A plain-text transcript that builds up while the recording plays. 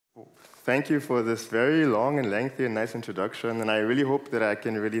Thank you for this very long and lengthy and nice introduction, and I really hope that I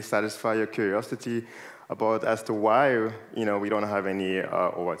can really satisfy your curiosity about as to why we don't have any,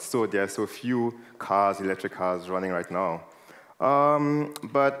 so there are so few cars, electric cars, running right now.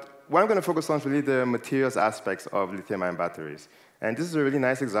 But what I'm going to focus on is really the materials aspects of lithium-ion batteries. And this is a really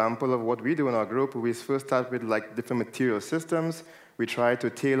nice example of what we do in our group. We first start with different material systems. We try to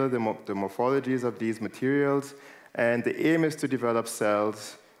tailor the morphologies of these materials, and the aim is to develop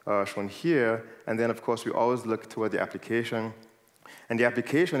cells shown here, and then of course we always look toward the application. And the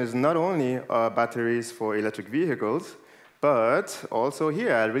application is not only batteries for electric vehicles, but also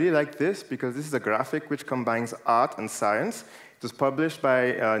here, I really like this because this is a graphic which combines art and science. It was published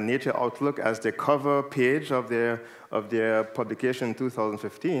by Nature Outlook as the cover page of their publication in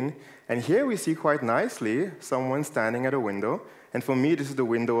 2015. And here we see quite nicely someone standing at a window. And for me, this is the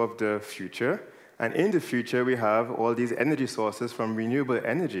window of the future. And in the future, we have all these energy sources from renewable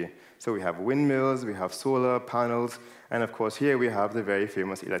energy. So we have windmills, we have solar panels, and of course, here we have the very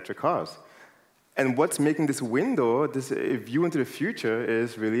famous electric cars. And what's making this window, this view into the future,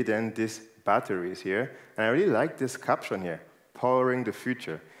 is really then these batteries here. And I really like this caption here, powering the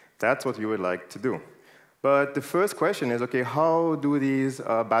future. That's what we would like to do. But the first question is, okay, how do these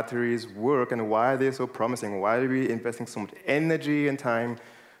batteries work, and why are they so promising? Why are we investing so much energy and time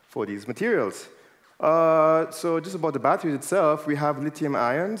for these materials? So just about the batteries itself, we have lithium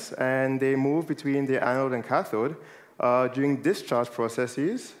ions, and they move between the anode and cathode. During discharge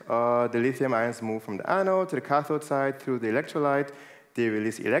processes, the lithium ions move from the anode to the cathode side through the electrolyte. They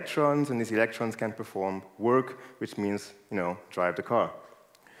release electrons, and these electrons can perform work, which means, drive the car.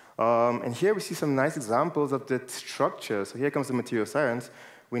 And here we see some nice examples of the structure. So here comes the material science.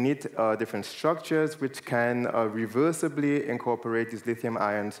 We need different structures which can reversibly incorporate these lithium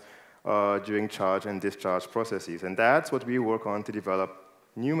ions during charge and discharge processes. And that's what we work on to develop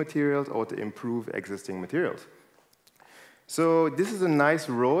new materials or to improve existing materials. So this is a nice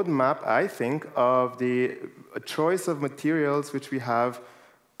roadmap, I think, of the choice of materials which we have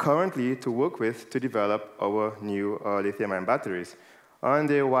currently to work with to develop our new lithium-ion batteries. On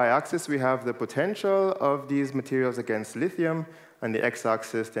the y-axis, we have the potential of these materials against lithium, and the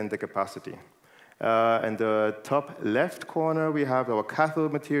x-axis, then the capacity. In the top left corner, we have our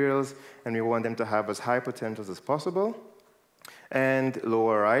cathode materials, and we want them to have as high potentials as possible. And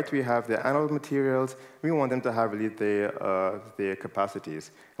lower right, we have the anode materials. We want them to have really their capacities.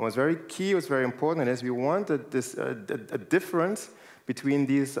 And what's very key, what's very important is we want a difference between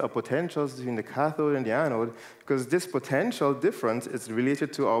these potentials between the cathode and the anode, because this potential difference is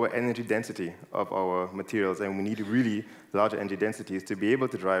related to our energy density of our materials, and we need really large energy densities to be able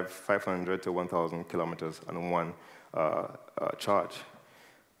to drive 500 to 1,000 kilometers on one charge.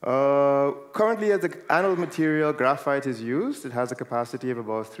 Currently, as the anode material, graphite is used. It has a capacity of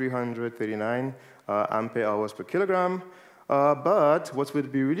about 339 ampere hours per kilogram. But what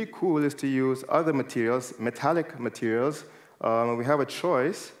would be really cool is to use other materials, metallic materials. We have a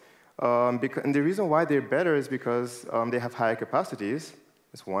choice. And the reason why they're better is because they have higher capacities.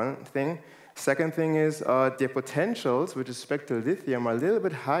 That's one thing. Second thing is their potentials with respect to lithium are a little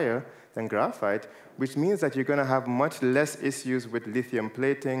bit higher than graphite, which means that you're going to have much less issues with lithium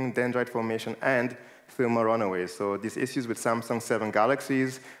plating, dendrite formation, and thermal runaways. So these issues with Samsung 7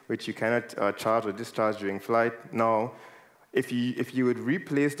 Galaxies, which you cannot charge or discharge during flight, now, if you would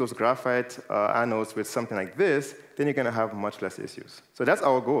replace those graphite anodes with something like this, then you're going to have much less issues. So that's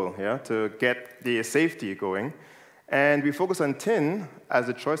our goal, yeah, to get the safety going. And we focus on tin as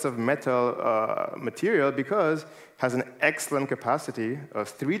a choice of metal material because it has an excellent capacity of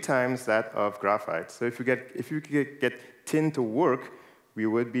 3 times that of graphite. So if you could get tin to work, we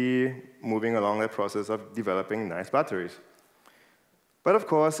would be moving along the process of developing nice batteries. But of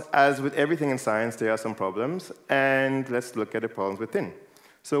course, as with everything in science, there are some problems. And let's look at the problems with tin.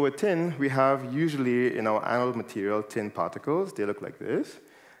 So with tin, we have usually in our anode material tin particles. They look like this.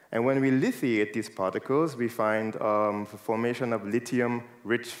 And when we lithiate these particles, we find the formation of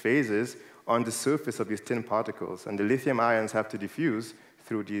lithium-rich phases on the surface of these tin particles. And the lithium ions have to diffuse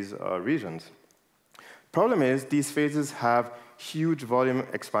through these regions. Problem is, these phases have huge volume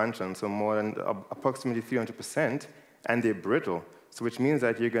expansion, so more than approximately 300%, and they're brittle, so which means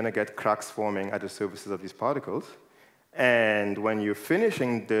that you're going to get cracks forming at the surfaces of these particles. And when you're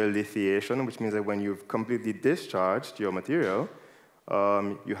finishing the lithiation, which means that when you've completely discharged your material,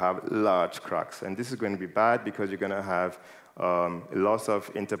 you have large cracks. And this is going to be bad because you're going to have loss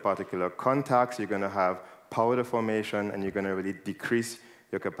of interparticular contacts, you're going to have powder formation, and you're going to really decrease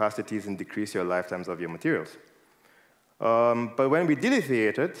your capacities and decrease your lifetimes of your materials. But when we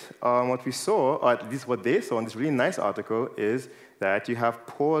delithiated, what we saw, or at least what they saw in this really nice article, is that you have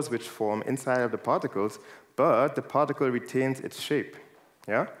pores which form inside of the particles, but the particle retains its shape.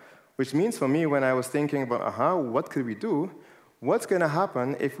 Yeah? Which means for me, when I was thinking about, what could we do? What's going to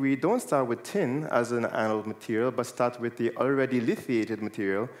happen if we don't start with tin as an anode material, but start with the already lithiated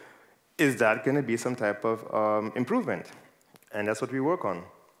material? Is that going to be some type of improvement? And that's what we work on.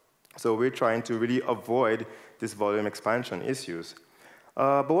 So we're trying to really avoid this volume expansion issues.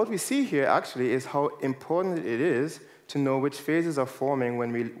 But what we see here actually is how important it is to know which phases are forming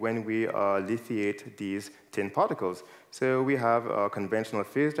when we lithiate these tin particles. So we have a conventional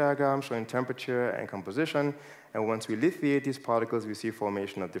phase diagram showing temperature and composition. And once we lithiate these particles, we see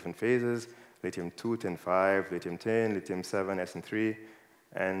formation of different phases: lithium-2, tin-5, lithium-tin, lithium-7, SN3,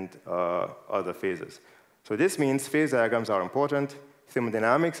 and other phases. So this means phase diagrams are important.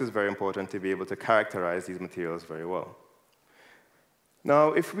 Thermodynamics is very important to be able to characterize these materials very well. Now,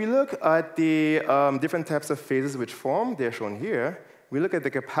 if we look at the different types of phases which form, they're shown here, we look at the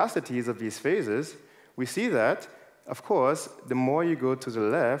capacities of these phases, we see that, of course, the more you go to the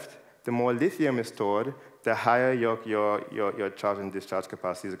left, the more lithium is stored, the higher your charge and discharge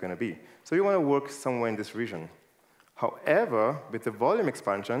capacities are going to be. So you want to work somewhere in this region. However, with the volume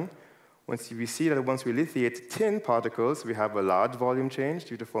expansion, we see that once we lithiate tin particles, we have a large volume change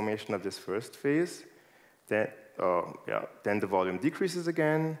due to formation of this first phase. Then the volume decreases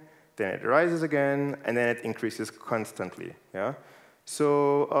again, then it rises again, and then it increases constantly. Yeah?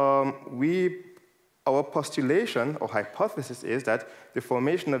 So our postulation or hypothesis is that the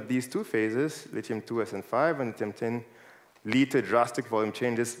formation of these two phases, lithium-2 SN5 and lithium-tin, lead to drastic volume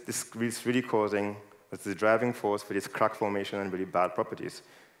changes. This is really causing the driving force for this crack formation and really bad properties.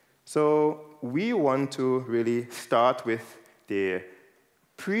 So we want to really start with the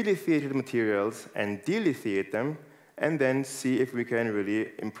pre-lithiated materials and delithiate them, and then see if we can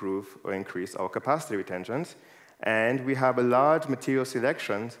really improve or increase our capacity retentions. And we have a large material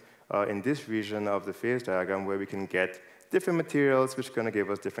selection in this region of the phase diagram where we can get different materials which are going to give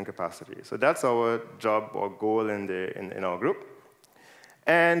us different capacities. So that's our job or goal in our group.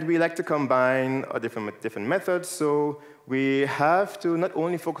 And we like to combine different methods. So we have to not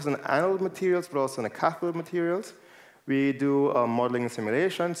only focus on anode materials, but also on the cathode materials. We do modeling and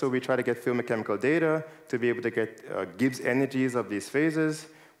simulation. So we try to get thermochemical data to be able to get Gibbs energies of these phases.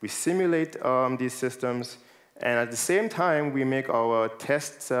 We simulate these systems. And at the same time, we make our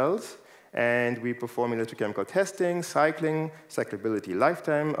test cells. And we perform electrochemical testing, cycling, cyclability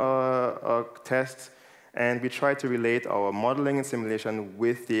lifetime tests. And we try to relate our modeling and simulation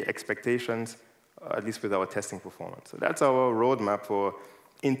with the expectations, at least with our testing performance. So that's our roadmap for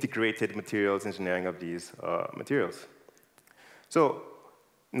integrated materials engineering of these materials. So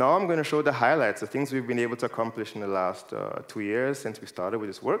now I'm going to show the highlights, the things we've been able to accomplish in the last 2 years since we started with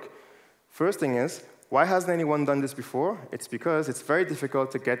this work. First thing is, why hasn't anyone done this before? It's because it's very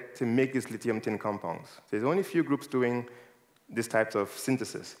difficult to make these lithium-tin compounds. There's only a few groups doing this type of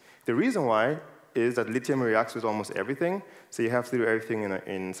synthesis. The reason why is that lithium reacts with almost everything, so you have to do everything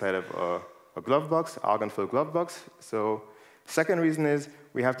inside of a glove box, argon-filled glove box. So second reason is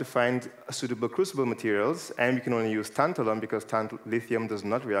we have to find suitable crucible materials, and we can only use tantalum because lithium does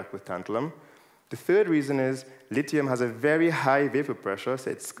not react with tantalum. The third reason is lithium has a very high vapor pressure, so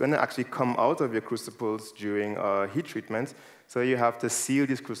it's going to actually come out of your crucibles during heat treatment, so you have to seal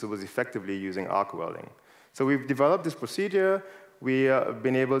these crucibles effectively using arc welding. So we've developed this procedure. We have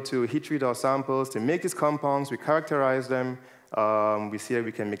been able to heat treat our samples to make these compounds. We characterize them. We see that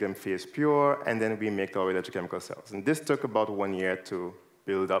we can make them phase pure, and then we make our electrochemical cells. And this took about 1 year to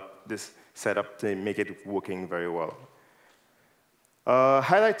build up this setup to make it working very well.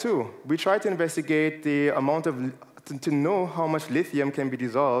 Highlight 2, we try to investigate the amount of, to know how much lithium can be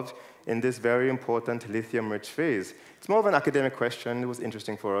dissolved in this very important lithium-rich phase. It's more of an academic question. It was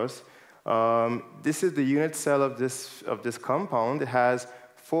interesting for us. This is the unit cell of this compound. It has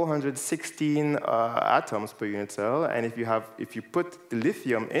 416 atoms per unit cell, and if you put the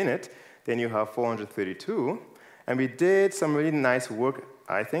lithium in it, then you have 432. And we did some really nice work,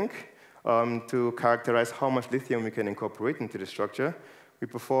 I think, to characterize how much lithium we can incorporate into the structure. We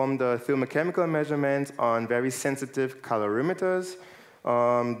performed thermochemical measurements on very sensitive calorimeters.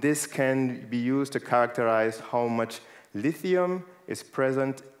 This can be used to characterize how much lithium is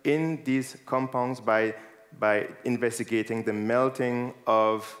present in these compounds by investigating the melting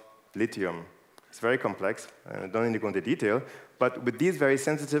of lithium. It's very complex. I don't need to go into detail. But with these very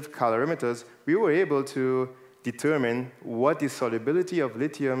sensitive calorimeters, we were able to determine what the solubility of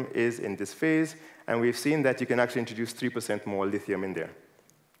lithium is in this phase. And we've seen that you can actually introduce 3% more lithium in there.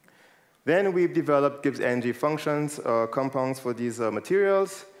 Then we've developed Gibbs energy functions, compounds for these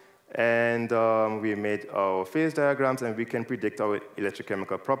materials. And we made our phase diagrams, and we can predict our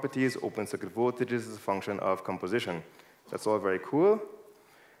electrochemical properties, open circuit voltages as a function of composition. That's all very cool.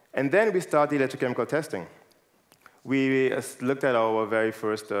 And then we start the electrochemical testing. We looked at our very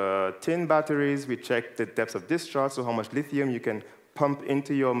first tin batteries. We checked the depths of discharge, so how much lithium you can pump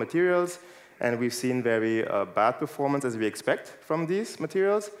into your materials. And we've seen very bad performance, as we expect, from these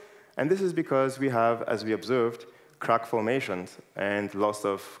materials. And this is because we have, as we observed, crack formations and loss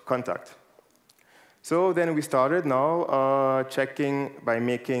of contact. So then we started now checking by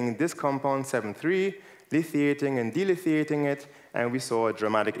making this compound 7,3, lithiating and delithiating it, and we saw a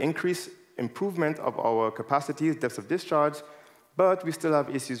dramatic improvement of our capacities, depths of discharge, but we still have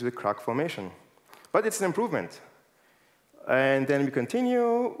issues with crack formation. But it's an improvement. And then we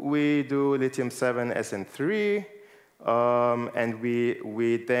continue, we do lithium 7 SN3, and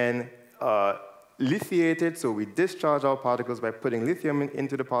we then lithiate it, so we discharge our particles by putting lithium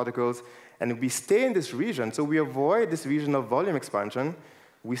into the particles, and we stay in this region, so we avoid this region of volume expansion.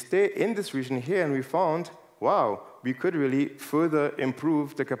 We stay in this region here, and we found, wow, we could really further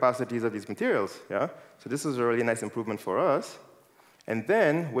improve the capacities of these materials. Yeah? So this is a really nice improvement for us. And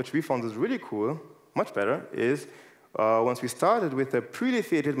then, which we found was really cool, much better, is once we started with a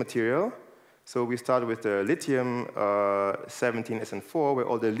pre-lithiated material, so we started with the lithium 17SN4, where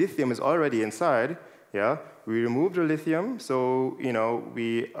all the lithium is already inside. Yeah, we remove the lithium, so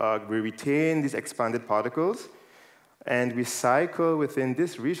we retain these expanded particles, and we cycle within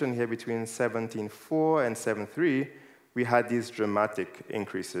this region here between 17.4 and 7.3. We had these dramatic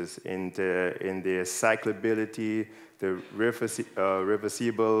increases in the cyclability, the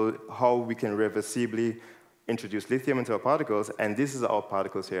reversible, how we can reversibly introduce lithium into our particles, and this is our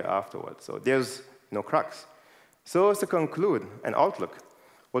particles here afterwards. So there's no cracks. So to conclude, an outlook.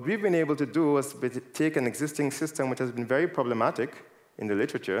 What we've been able to do is take an existing system which has been very problematic in the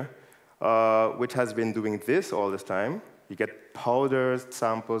literature, which has been doing this all this time. You get powders,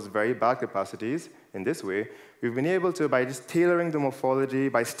 samples, very bad capacities in this way. We've been able to, by just tailoring the morphology,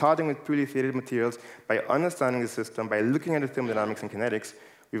 by starting with pre-lithiated materials, by understanding the system, by looking at the thermodynamics and kinetics,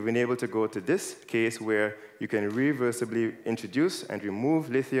 we've been able to go to this case where you can reversibly introduce and remove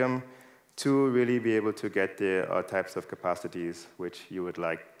lithium to really be able to get the types of capacities which you would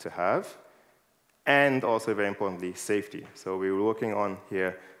like to have, and also, very importantly, safety. So we were working on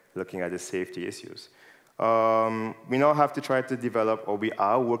here, looking at the safety issues. We now have to try to develop, or we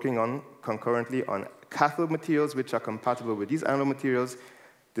are working on concurrently on cathode materials which are compatible with these anode materials.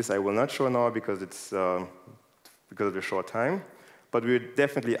 This I will not show now because it's because of the short time. But we're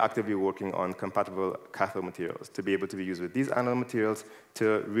definitely actively working on compatible cathode materials to be able to be used with these anode materials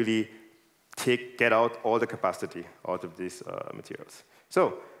to really get out all the capacity out of these materials.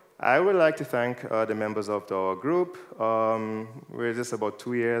 So I would like to thank the members of our group. We're just about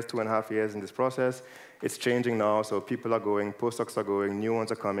 2.5 years in this process. It's changing now, so people are going, postdocs are going, new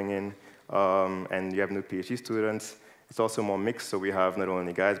ones are coming in, and you have new PhD students. It's also more mixed, so we have not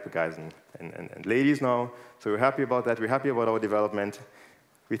only guys, but guys and ladies now. So we're happy about that. We're happy about our development.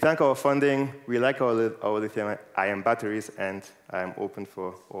 We thank our funding. We like our lithium-ion batteries, and I'm open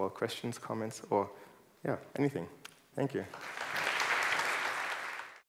for all questions, comments, or anything. Thank you.